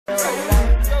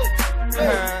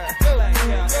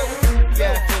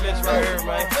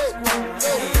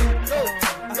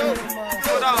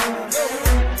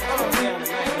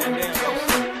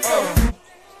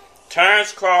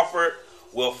Terence Crawford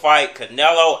will fight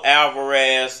Canelo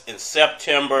Alvarez in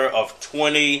September of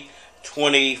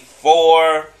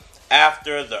 2024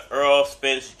 after the Errol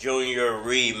Spence Jr.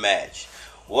 rematch.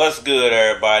 What's good,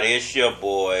 everybody? It's your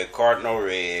boy, Cardinal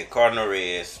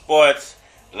Red Sports.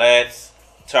 Let's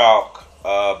talk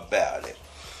about it.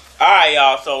 Alright,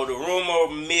 y'all, so the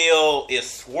rumor mill is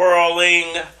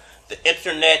swirling. The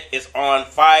internet is on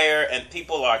fire, and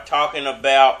people are talking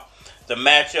about the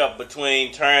matchup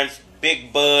between Terence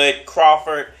Big Bud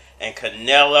Crawford and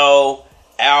Canelo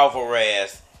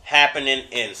Alvarez happening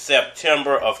in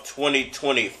September of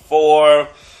 2024.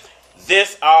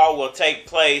 This all will take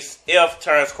place if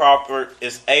Terence Crawford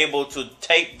is able to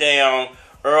take down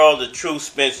Errol the True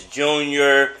Spence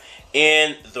Jr.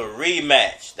 in the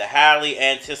rematch, the highly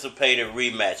anticipated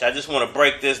rematch. I just want to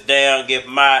break this down, give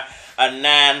my a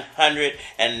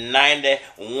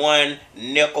 991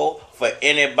 nickel for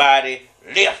anybody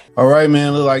left. All right,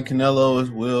 man. Look like Canelo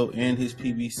will end his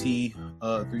PBC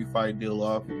 3-fight deal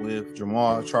off with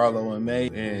Jermall, Charlo in May,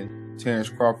 and Terence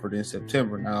Crawford in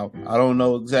September. Now, I don't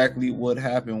know exactly what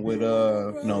happened with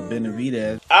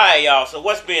Benavidez. All right, y'all. So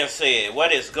what's being said?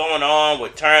 What is going on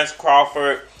with Terence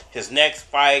Crawford? His next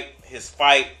fight, his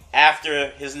fight after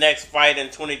his next fight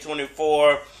in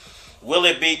 2024. Will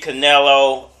it be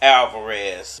Canelo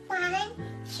Alvarez? 1, 2,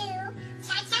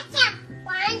 cha-cha-cha.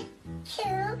 1, 2,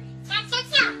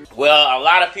 cha-cha-cha. Well, a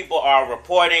lot of people are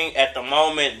reporting at the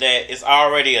moment that it's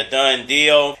already a done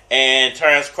deal, and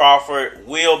Terence Crawford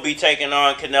will be taking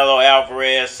on Canelo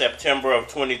Alvarez September of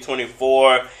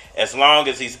 2024 as long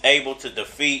as he's able to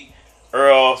defeat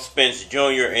Errol Spence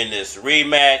Jr. in this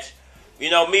rematch.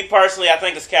 You know, me personally, I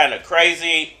think it's kind of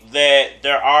crazy that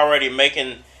they're already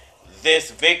making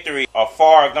this victory a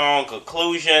far-gone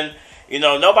conclusion. You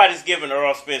know, nobody's giving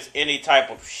Errol Spence any type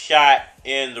of shot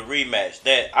in the rematch.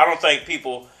 That I don't think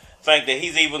people think that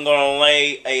he's even going to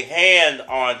lay a hand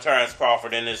on Terence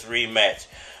Crawford in this rematch.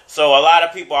 So a lot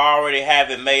of people already have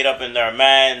it made up in their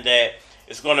mind that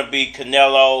it's going to be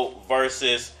Canelo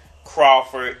versus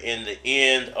Crawford in the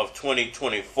end of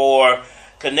 2024.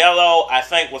 Canelo, I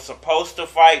think, was supposed to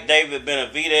fight David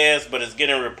Benavidez, but it's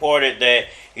getting reported that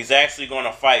he's actually going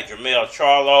to fight Jermall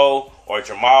Charlo or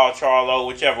Jermall Charlo,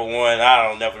 whichever one. I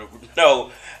don't never know.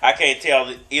 I can't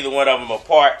tell either one of them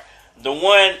apart. The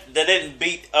one that didn't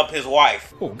beat up his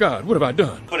wife. Oh, God, what have I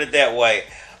done? Put it that way.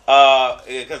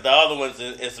 Because the other one's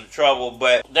in some trouble.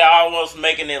 But they're almost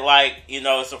making it like, you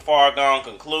know, it's a far-gone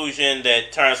conclusion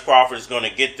that Terence Crawford is going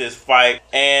to get this fight.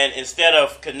 And instead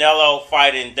of Canelo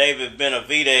fighting David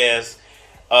Benavidez,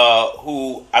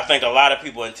 who I think a lot of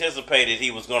people anticipated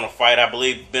he was going to fight, I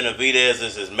believe Benavidez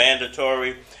is his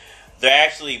mandatory, they're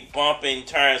actually bumping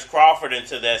Terence Crawford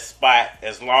into that spot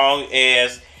as long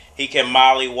as he can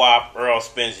mollywop Errol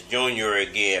Spence Jr.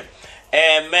 again.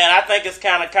 And, man, I think it's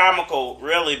kind of comical,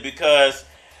 really, because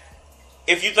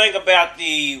if you think about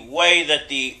the way that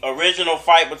the original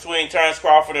fight between Terence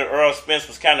Crawford and Errol Spence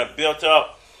was kind of built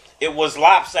up, it was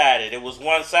lopsided. It was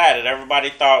one-sided. Everybody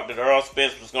thought that Errol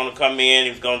Spence was going to come in, he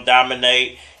was going to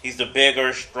dominate. He's the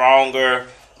bigger, stronger,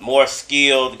 more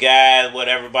skilled guy, what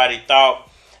everybody thought.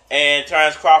 And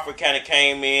Terence Crawford kind of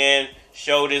came in,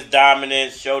 showed his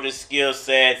dominance, showed his skill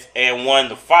sets, and won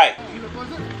the fight.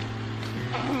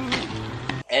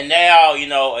 And now, you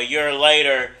know, a year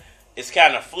later, it's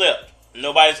kind of flipped.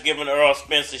 Nobody's giving Errol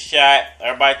Spence a shot.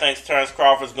 Everybody thinks Terence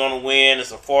Crawford's going to win.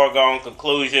 It's a foregone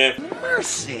conclusion.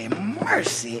 Mercy,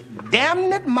 mercy.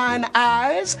 Damn it, mine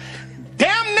eyes.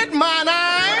 Damn it, mine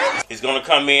eyes. He's going to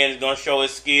come in. He's going to show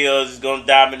his skills. He's going to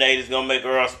dominate. He's going to make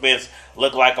Errol Spence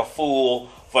look like a fool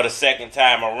for the second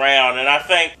time around. And I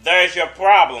think there's your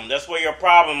problem. That's where your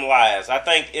problem lies. I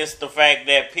think it's the fact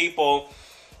that people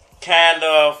kind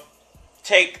of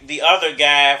take the other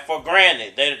guy for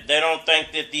granted. They don't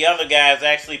think that the other guy is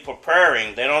actually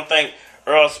preparing. They don't think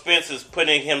Errol Spence is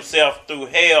putting himself through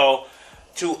hell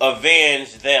to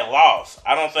avenge that loss.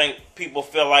 I don't think people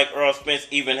feel like Errol Spence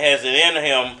even has it in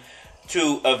him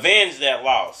to avenge that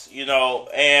loss, you know,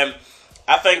 and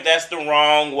I think that's the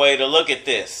wrong way to look at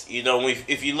this. You know,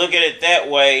 if you look at it that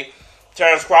way,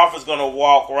 Terence Crawford's going to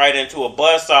walk right into a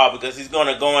buzzsaw because he's going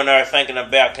to go in there thinking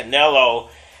about Canelo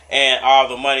and all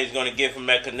the money he's going to get from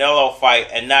that Canelo fight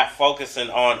and not focusing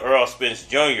on Errol Spence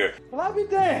Jr. Well, I'll be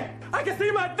damned. I can see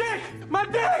my dick! My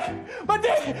dick! My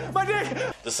dick! My dick!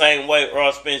 The same way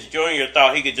Errol Spence Jr.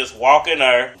 thought he could just walk in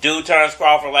there, do Terence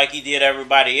Crawford like he did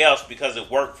everybody else because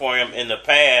it worked for him in the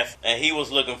past, and he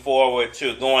was looking forward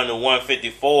to going to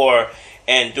 154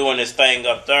 and doing his thing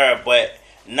up there, but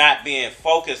not being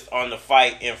focused on the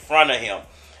fight in front of him.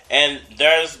 And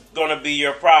there's going to be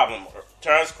your problem.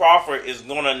 Terence Crawford is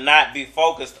going to not be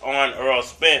focused on Errol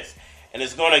Spence, and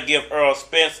it's going to give Errol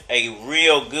Spence a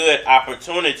real good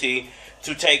opportunity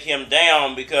to take him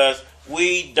down, because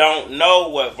we don't know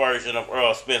what version of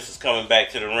Errol Spence is coming back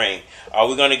to the ring. Are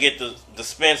we going to get the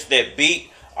Spence that beat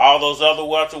all those other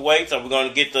welterweights? Are we going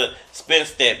to get the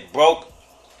Spence that broke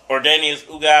Ordenius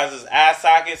Ugas' eye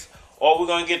sockets? Or are we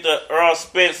going to get the Errol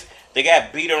Spence that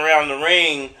got beat around the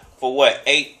ring for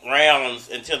 8 rounds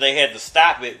until they had to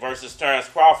stop it versus Terence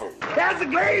Crawford? That's a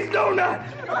glazed donut.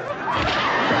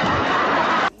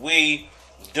 We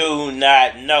do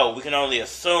not know. We can only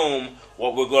assume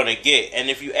what we're going to get. And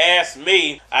if you ask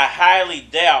me, I highly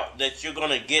doubt that you're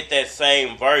going to get that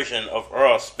same version of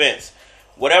Errol Spence.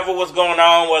 Whatever was going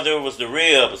on, whether it was the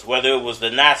ribs, whether it was the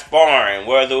not sparring,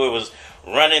 whether it was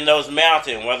running those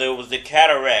mountains, whether it was the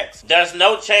cataracts, there's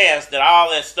no chance that all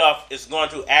that stuff is going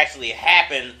to actually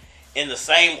happen in the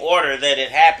same order that it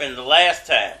happened the last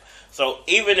time. So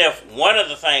even if one of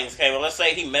the things came, let's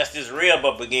say he messed his rib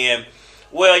up again,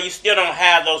 well, you still don't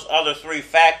have those other 3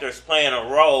 factors playing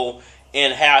a role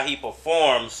in how he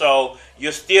performs. So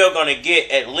you're still going to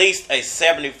get at least a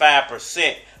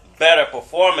 75% better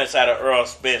performance out of Errol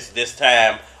Spence this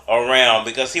time around,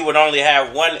 because he would only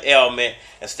have one ailment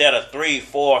instead of 3,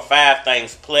 4, 5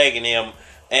 things plaguing him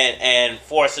and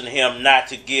forcing him not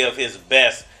to give his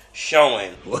best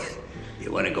showing. What?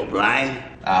 You want to go blind?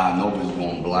 Nobody's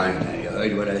going blind. You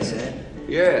heard what I said?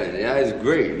 Yeah, the eye's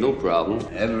great, no problem.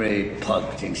 Every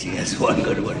pug thinks he has one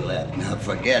good one left. Now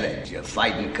forget it. Your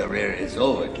fighting career is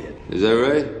over, kid. Is that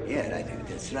right? Yeah, I think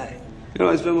that's right. You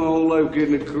know, I spent my whole life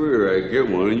getting a career. I get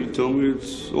one, and you tell me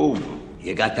it's over.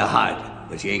 You got the heart,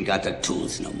 but you ain't got the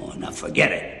tools no more. Now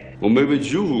forget it. Well, maybe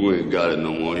it's you who ain't got it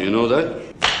no more, you know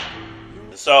that?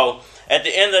 So, at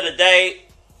the end of the day,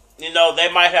 you know,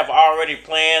 they might have already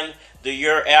planned the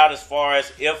year out as far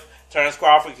as if Terence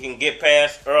Crawford can get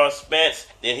past Errol Spence,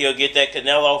 then he'll get that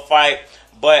Canelo fight.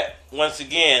 But once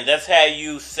again, that's how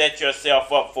you set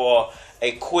yourself up for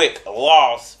a quick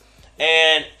loss.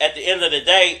 And at the end of the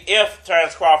day, if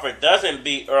Terence Crawford doesn't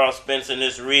beat Errol Spence in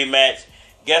this rematch,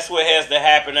 guess what has to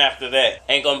happen after that?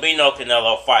 Ain't going to be no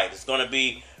Canelo fight. It's going to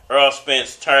be Errol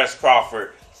Spence, Terence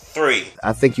Crawford 3.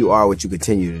 I think you are what you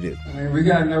continue to do. I mean, we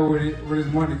gotta know where his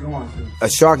money going to. A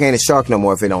shark ain't a shark no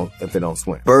more if it don't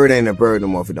swim. Bird ain't a bird no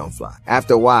more if it don't fly.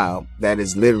 After a while, that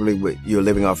is literally what you're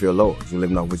living off your laurels. You're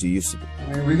living off what you used to do.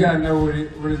 I mean, we gotta know where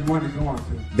his money going to.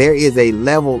 There is a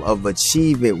level of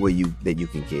achievement that you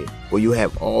can get, where you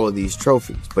have all of these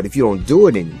trophies. But if you don't do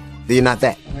it anymore, then you're not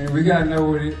that. I mean, we gotta know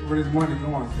where his money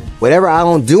going to. Whatever I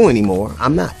don't do anymore,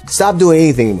 I'm not. Stop doing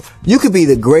anything anymore. You could be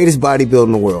the greatest bodybuilder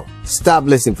in the world. Stop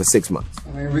listening for 6 months. I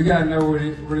mean, we gotta know where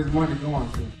his money going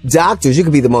to. Doctors, you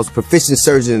could be the most proficient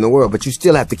surgeon in the world, but you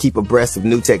still have to keep abreast of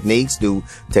new techniques, new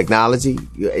technology.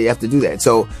 You have to do that.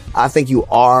 So I think you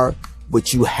are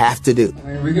what you have to do. I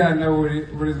mean, we gotta know where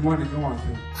his money going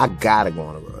to. I gotta go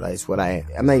on the road. That's what I am.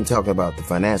 I'm not even talking about the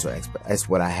financial aspect. That's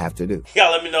what I have to do.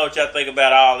 Y'all let me know what y'all think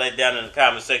about all that down in the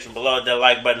comment section below. Hit that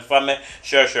like button for me.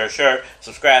 Sure.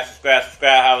 Subscribe.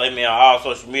 Holler at me on all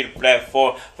social media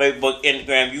platforms, Facebook,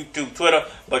 Instagram, YouTube, Twitter.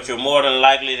 But you're more than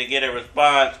likely to get a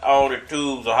response on the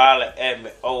tubes or holler at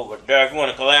me over there. If you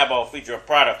want to collab or feature a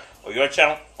product on your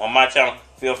channel, on my channel,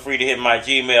 feel free to hit my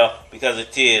Gmail, because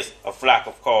it is a flock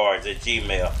of cards at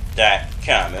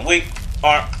gmail.com. And we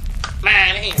are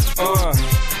mine here.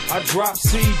 I drop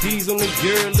CDs on the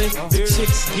yearly. The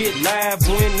chicks get live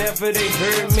whenever they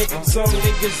heard me. Some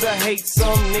niggas I hate,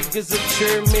 some niggas I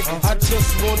cheer me. I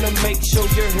just wanna make sure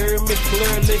you hear me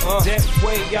clearly. That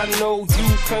way I know you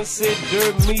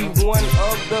consider me one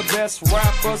of the best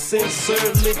rappers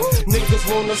sincerely. Niggas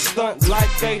wanna stunt like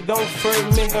they don't fear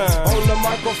me. On the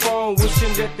microphone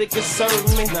wishing that they could serve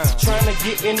me. Trying to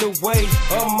get in the way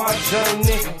of my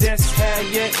journey. That's how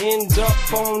you end up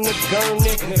on the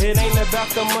gurney. It ain't about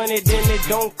the money, then it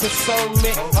don't concern me.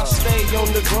 I stay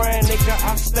on the grind, nigga,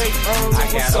 I stay earning. I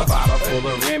got a bottle full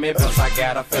of Remy, plus I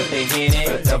got a 50 Henny.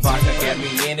 The vodka got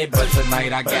me in it, but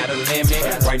tonight I got a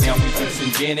limit. Right now we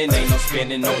juicing gin and ain't no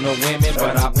spending on no women.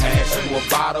 But I pass you a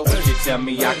bottle if you tell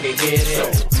me I can hit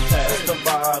it. Pass the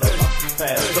bottle,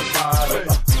 pass the bottle,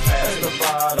 pass the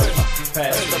bottle,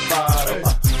 pass the bottle,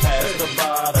 pass the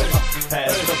bottle,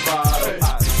 pass the bottle.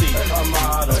 I see a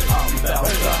model, I'm about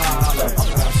to holler.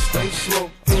 Stay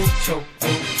smoking,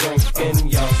 choking, drinking,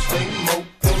 y'all stay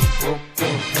moping,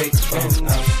 broken, hating. I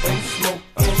stay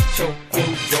smoking,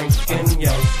 choking, drinking,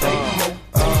 y'all stay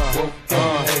moping,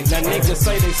 broken, Now niggas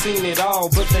say they seen it all,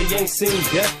 but they ain't seen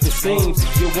death, it seems.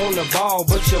 You want the ball,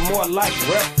 but you're more like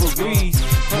referees.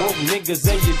 Broke niggas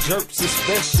and your jerks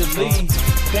especially.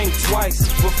 Think twice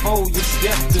before you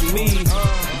step to me.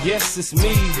 Yes, it's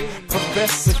me,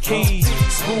 Professor Key.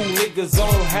 School niggas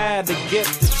on how to get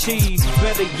the cheese.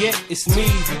 Better yet, it's me,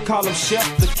 call him Chef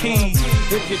the Key.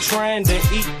 If you're trying to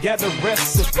eat, got a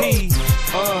recipe.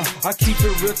 I keep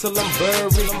it real till I'm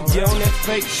buried. Yeah, on that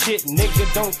fake shit,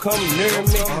 nigga, don't come near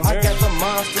me. I got the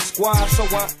monster squad, so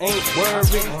I ain't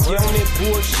worried. Yeah, on that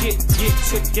bullshit, get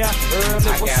took out early.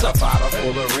 I got a bottle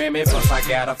full of Remy, plus I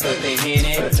got a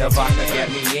 50-henny. The vodka got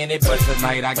me in it, but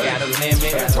tonight I got a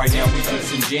limit. Right now we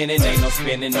juicing gin and ain't no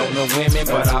spending on the women,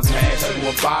 but I pass you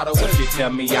a bottle if you tell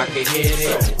me I can hit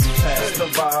it. Pass the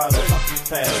bottle,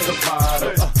 pass the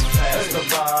bottle, pass the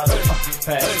bottle,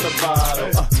 pass the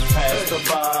bottle, pass the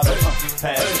bottle,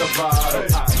 pass the bottle.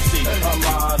 I see a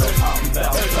model, I'm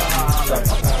about to holler.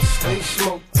 I stay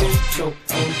smoking,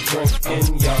 choking, drinking,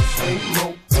 y'all stay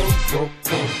smoking,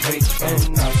 broken,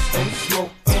 hating. I stay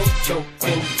smoking,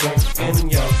 choking, drinking,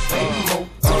 y'all stay smoking,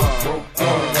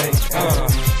 broken, hating.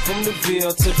 From the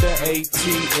Ville to the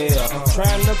ATL,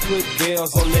 trying to put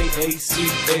girls on they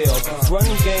ACL.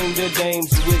 Running game to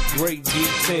dames with great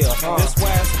detail. That's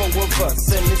why it's 4 of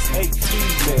us and it's 8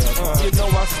 females. You know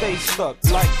I stay stuck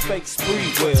like fake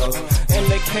spree wells. And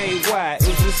the KY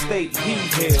is the state he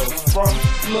hails from.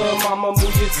 Lil' mama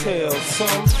move your tail.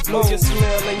 Some know you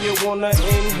smell and you wanna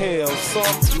inhale.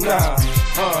 Some nah.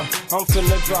 I'm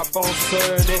finna drop on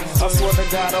 30. I swear to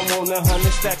God I'm on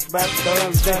 100 stacks by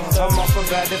Thursday. I'm off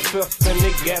about the 5th and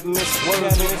it got me swerving.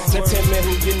 Now tell me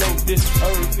who you know this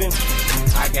urban.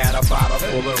 I got a bottle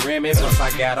full of Remy, plus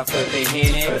I got a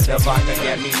 50-henny. The vodka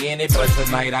got me in it, but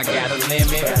tonight I got a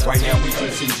limit. Right now we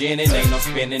juicing gin and ain't no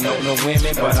spending on the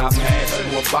women, but I pass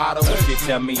you a bottle if you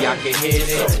tell me I can hit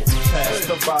it. Pass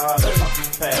the bottle,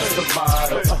 pass the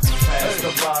bottle, pass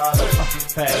the bottle,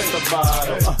 pass the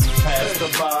bottle, pass the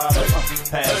bottle,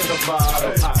 pass the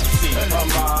bottle. I see a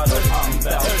model, I'm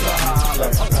about to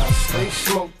holler. I stay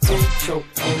smoking,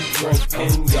 choking,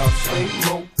 drinking, y'all stay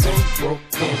smoking,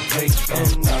 broken,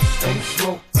 hating. I stay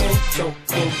smoking,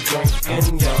 choking, drinking.